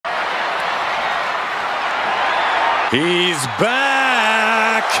He's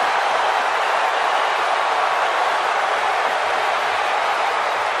back!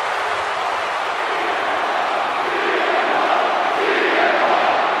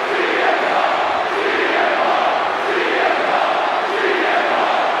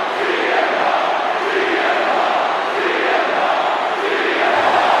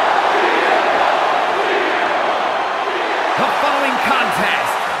 The following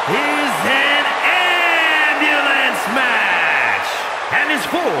contest is an ambulance match and is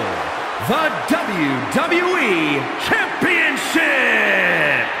for the WWE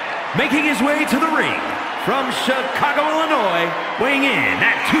Championship. Making his way to the ring from Chicago, Illinois, weighing in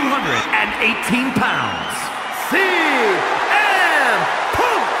at 218 pounds, CM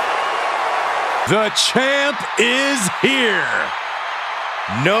Punk. The champ is here.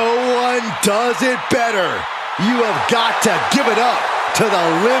 No one does it better. You have got to give it up to the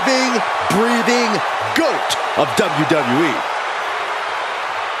living, breathing GOAT of WWE.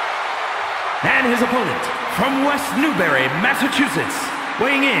 And his opponent from West Newbury, Massachusetts,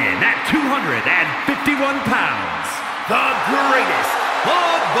 weighing in at 251 pounds, the greatest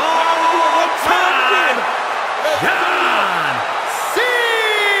of all time, John Cena!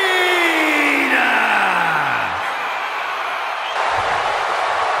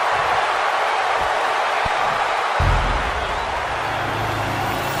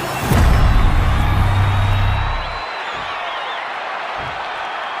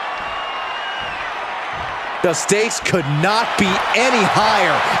 The stakes could not be any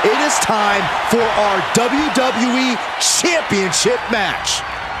higher. It is time for our WWE Championship match.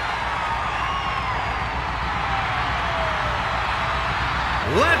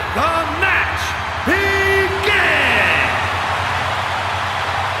 Let the match begin!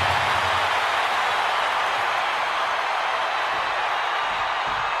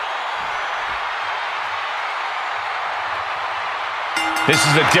 This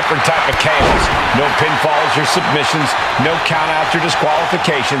is a different type of chaos. No pinfalls or submissions, no countouts or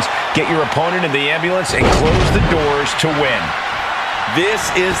disqualifications. Get your opponent in the ambulance and close the doors to win.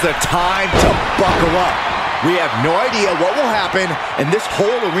 This is the time to buckle up. We have no idea what will happen, and this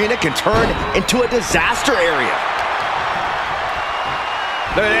whole arena can turn into a disaster area.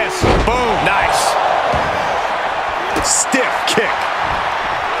 Look at this. Boom. Nice. Stiff kick.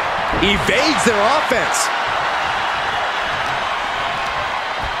 Evades their offense.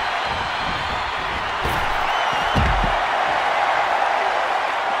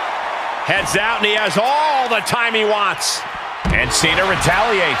 Heads out, and he has all the time he wants. And Cena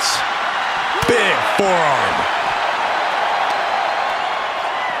retaliates. Big forearm.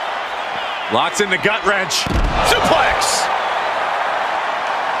 Locks in the gut wrench. Suplex.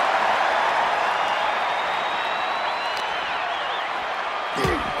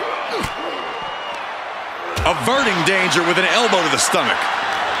 Averting danger with an elbow to the stomach.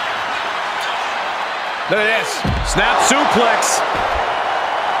 Look at this. Snap suplex.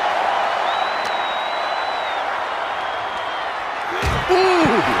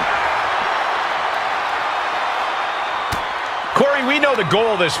 Corey, we know the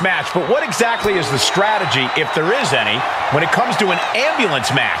goal of this match, but what exactly is the strategy, if there is any, when it comes to an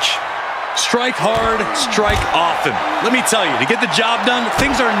ambulance match? Strike hard, strike often. Let me tell you, to get the job done,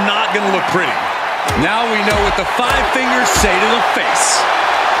 things are not going to look pretty. Now we know what the 5 fingers say to the face.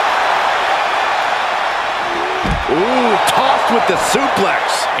 Ooh, tossed with the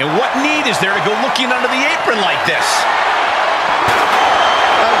suplex. And what need is there to go looking under the apron like this?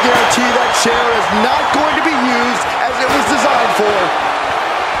 I guarantee that chair is not going to be used as it was designed for.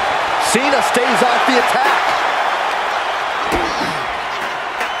 Cena stays off the attack.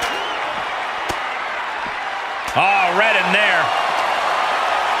 Oh, right in there.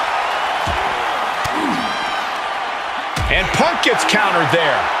 And Punk gets countered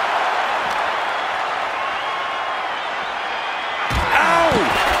there. Ow!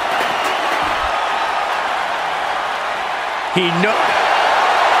 He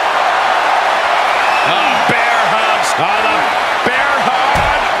Bear hugs. The bear hug.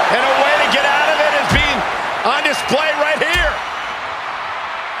 And a way to get out of it is being on display right here.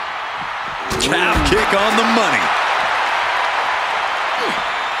 Calf kick on the money.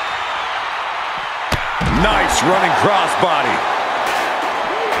 Nice running crossbody.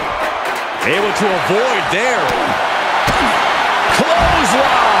 Able to avoid there.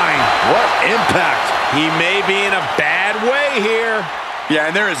 Clothesline. What impact. He may be in a bad way here. Yeah,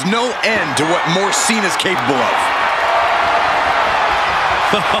 and there is no end to what more Cena's capable of.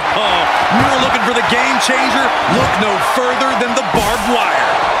 You were looking for the game changer? Look no further than the barbed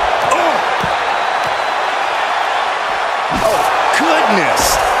wire. Oh,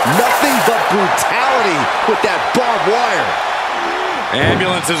 goodness. Nothing but brutality with that barbed wire.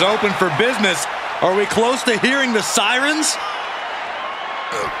 Ambulance is open for business. Are we close to hearing the sirens?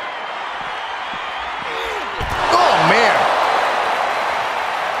 Oh, man.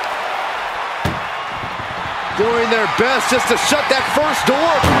 Doing their best just to shut that first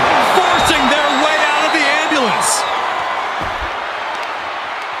door. Forcing their way out of the ambulance.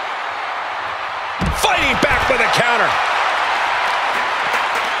 Fighting back with a counter.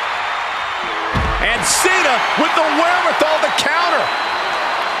 And Cena with the wherewithal to counter.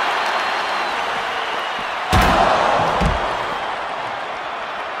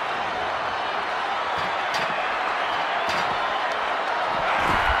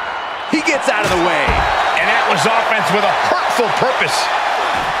 He gets out of the way. And that was offense with a hurtful purpose.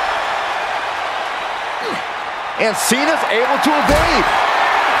 And Cena's able to evade.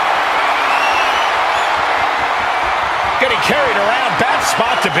 Getting carried around, bad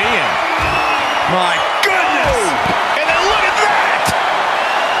spot to be in. My goodness! And then look at that!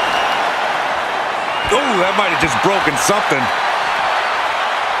 Oh, that might have just broken something.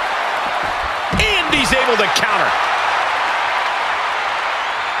 And he's able to counter.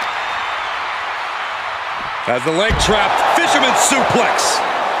 As the leg trapped, fisherman suplex.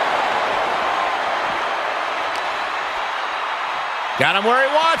 Got him where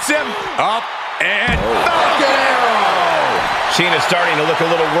he wants him. Up and Falcon arrow. Cena's starting to look a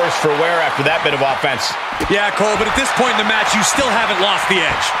little worse for wear after that bit of offense. Yeah, Cole, but at this point in the match, you still haven't lost the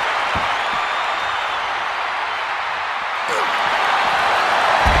edge.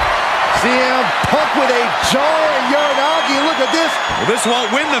 CM Punk with a jarring Uranagi. Look at this. Well, this won't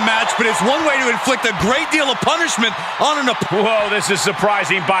win the match, but it's one way to inflict a great deal of punishment on an opponent. Whoa, this is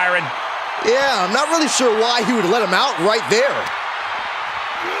surprising, Byron. Yeah, I'm not really sure why he would let him out right there.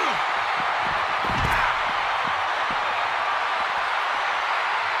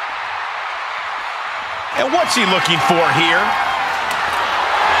 And what's he looking for here?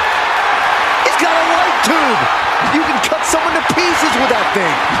 He's got a light tube. You can cut someone to pieces with that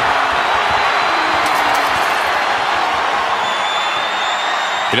thing.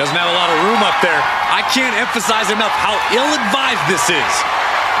 He doesn't have a lot of room up there. I can't emphasize enough how ill-advised this is.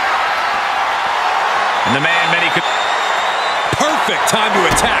 And the man many could... Perfect time to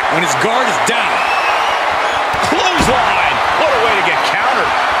attack when his guard is down. Clothesline! What a way to get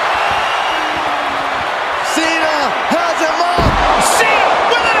countered. Cena has him up. Cena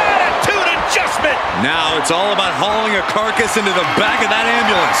with an attitude adjustment. Now it's all about hauling a carcass into the back of that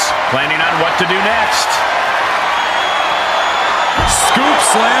ambulance. Planning on what to do next. Scoop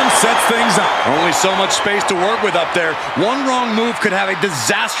slam sets things up. Only so much space to work with up there. One wrong move could have a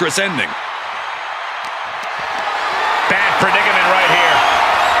disastrous ending. Bad predicament right here.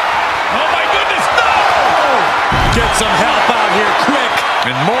 Oh my goodness, no! Get some help out here quick.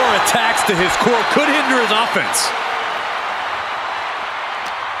 And more attacks to his core could hinder his offense.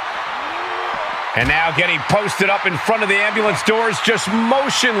 And now getting posted up in front of the ambulance doors, just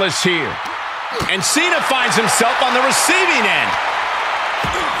motionless here. And Cena finds himself on the receiving end.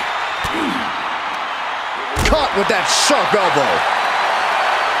 Caught with that sharp elbow.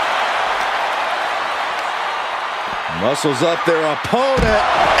 Muscles up their opponent.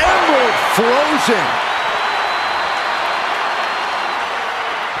 Emerald Flosion.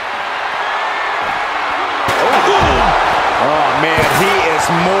 Oh, man, he is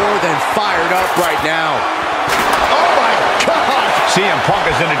more than fired up right now. Oh, my God. CM Punk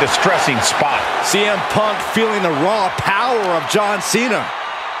is in a distressing spot. CM Punk feeling the raw power of John Cena.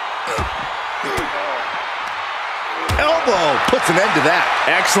 Elbow puts an end to that.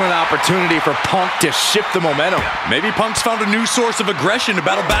 Excellent opportunity for Punk to shift the momentum. Maybe Punk's found a new source of aggression to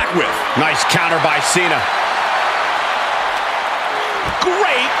battle back with. Nice counter by Cena.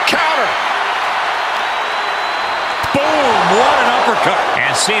 Great counter. Boom, what an uppercut.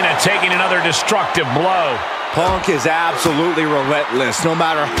 And Cena taking another destructive blow. Punk is absolutely relentless, no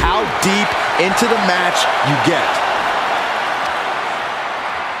matter how deep into the match you get.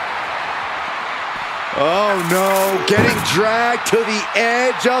 Oh no, getting dragged to the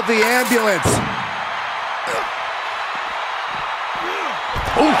edge of the ambulance.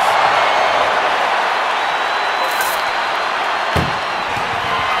 Oof.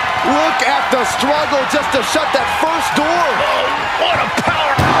 Look at the struggle just to shut that first door. Oh, what a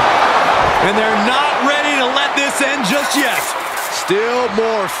power. And they're not ready to let this end just yet. Still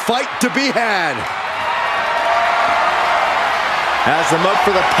more fight to be had. Has him up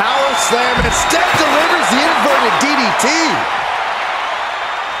for the power slam and instead delivers the inverted DDT.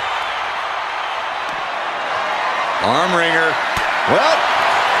 Arm wringer. Well,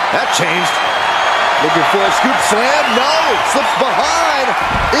 that changed. Looking for a scoop slam. No, slips behind.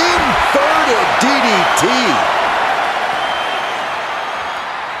 Inverted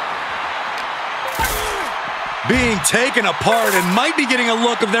taken apart and might be getting a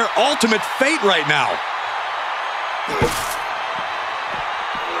look of their ultimate fate right now.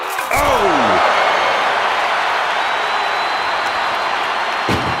 Oh!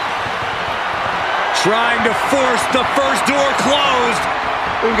 Trying to force the first door closed.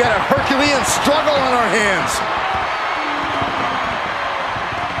 We've got a Herculean struggle on our hands.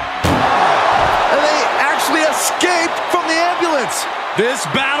 And they actually escaped from the ambulance. This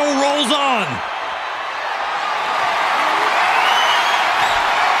battle rolls on.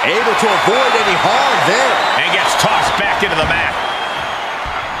 Able to avoid any harm there. And gets tossed back into the mat.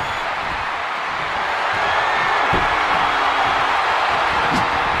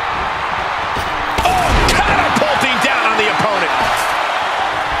 Oh, catapulting down on the opponent.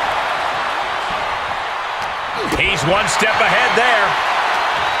 He's one step ahead there.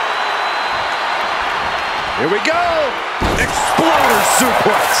 Here we go. Exploder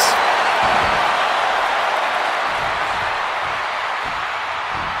suplex.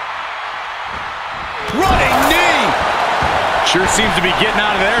 Running knee. Sure seems to be getting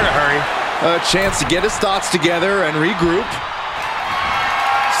out of there in a hurry. A chance to get his thoughts together and regroup.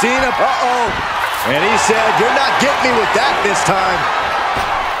 Cena, And he said, "You're not getting me with that this time."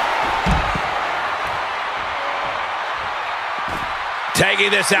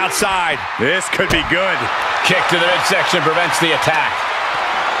 Tagging this outside. This could be good. Kick to the midsection prevents the attack.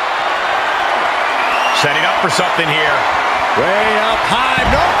 Setting up for something here. Way up high.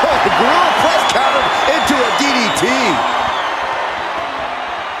 No, the gorilla press counter into a DDT.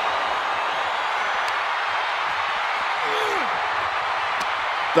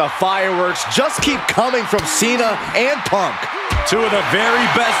 The fireworks just keep coming from Cena and Punk. Two of the very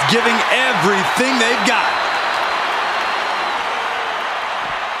best giving everything they've got.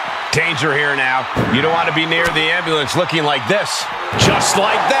 Danger here now. You don't want to be near the ambulance looking like this. Just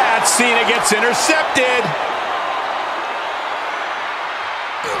like that, Cena gets intercepted.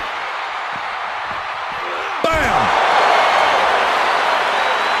 Bam!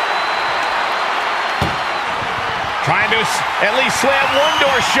 Trying to at least slam one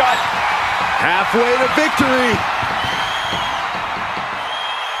door shut. Halfway to victory.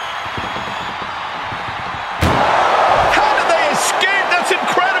 How did they escape? That's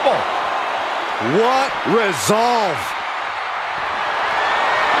incredible. What resolve.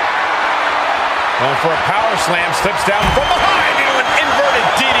 Going for a power slam, slips down from behind into an inverted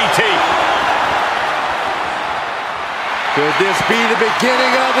DDT. Could this be the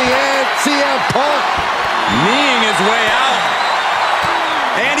beginning of the end? CM Punk Kneeing his way out.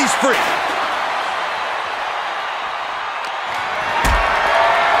 And he's free.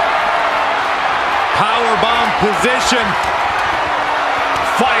 Powerbomb position.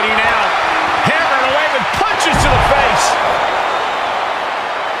 Fighting out. Hammering away with punches to the face.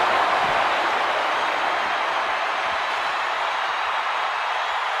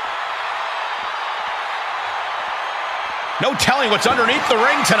 No telling what's underneath the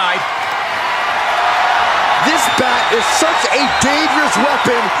ring tonight. This bat is such a dangerous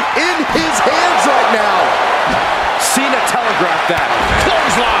weapon in his hands right now. Cena telegraphed that.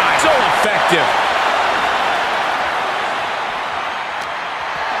 Clothesline. So effective.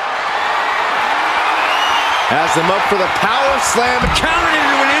 Has him up for the power slam. Countered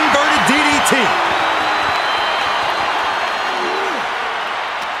into an inverted DDT.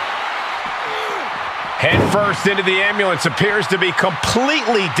 Head first into the ambulance. Appears to be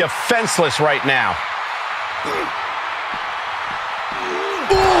completely defenseless right now.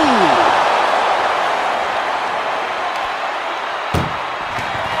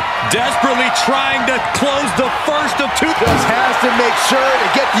 Desperately trying to close the first of two. Just has to make sure to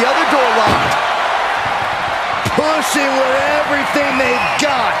get the other door locked. Pushing with everything they've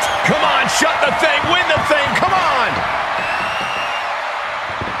got. Come on, shut the thing, win the thing, come on!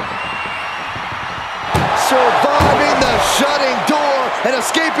 Surviving the shutting door and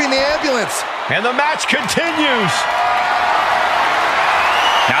escaping the ambulance. And the match continues.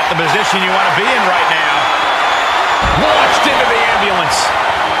 Not the position you want to be in right now. Launched into the ambulance.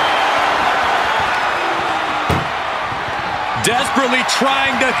 Desperately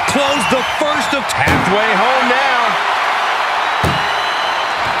trying to close the first of two. Halfway home now.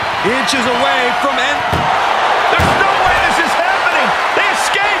 Inches away from end. There's no way this is happening. They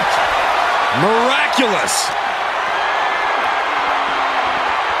escaped. Miraculous.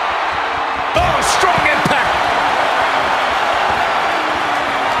 Oh, strong impact.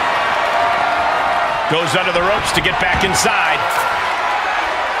 Goes under the ropes to get back inside.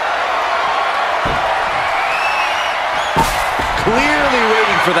 Clearly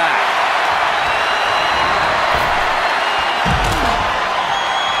waiting for that.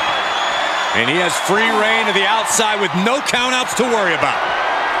 And he has free reign to the outside with no countouts to worry about.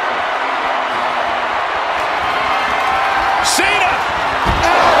 Cena!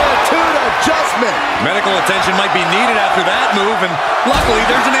 Attitude adjustment. Medical attention might be needed after that move, and luckily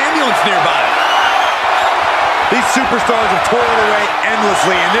there's an ambulance nearby. These superstars have toiled away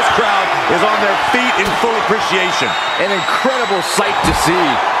endlessly, and this crowd is on their feet in full appreciation. An incredible sight to see.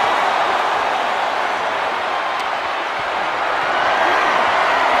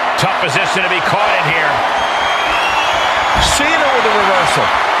 Tough position to be caught in here. Cena with a reversal.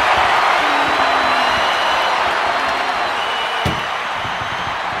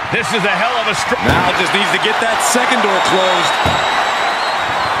 This is a hell of a strike. Now just needs to get that second door closed.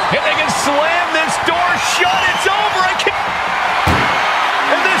 If they can slam this door shut, it's over.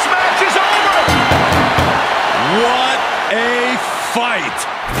 And this match is over. What a fight.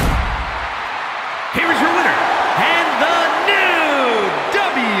 Here is your winner, and the new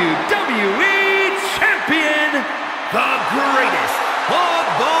WWE Champion, the greatest of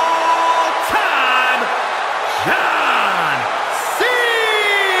all time, John Cena!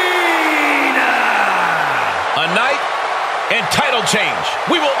 A night and title change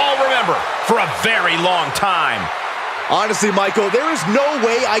we will all remember for a very long time. Honestly, Michael, there is no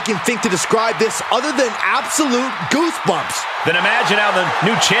way I can think to describe this other than absolute goosebumps. Then imagine how the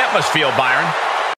new champ must feel, Byron.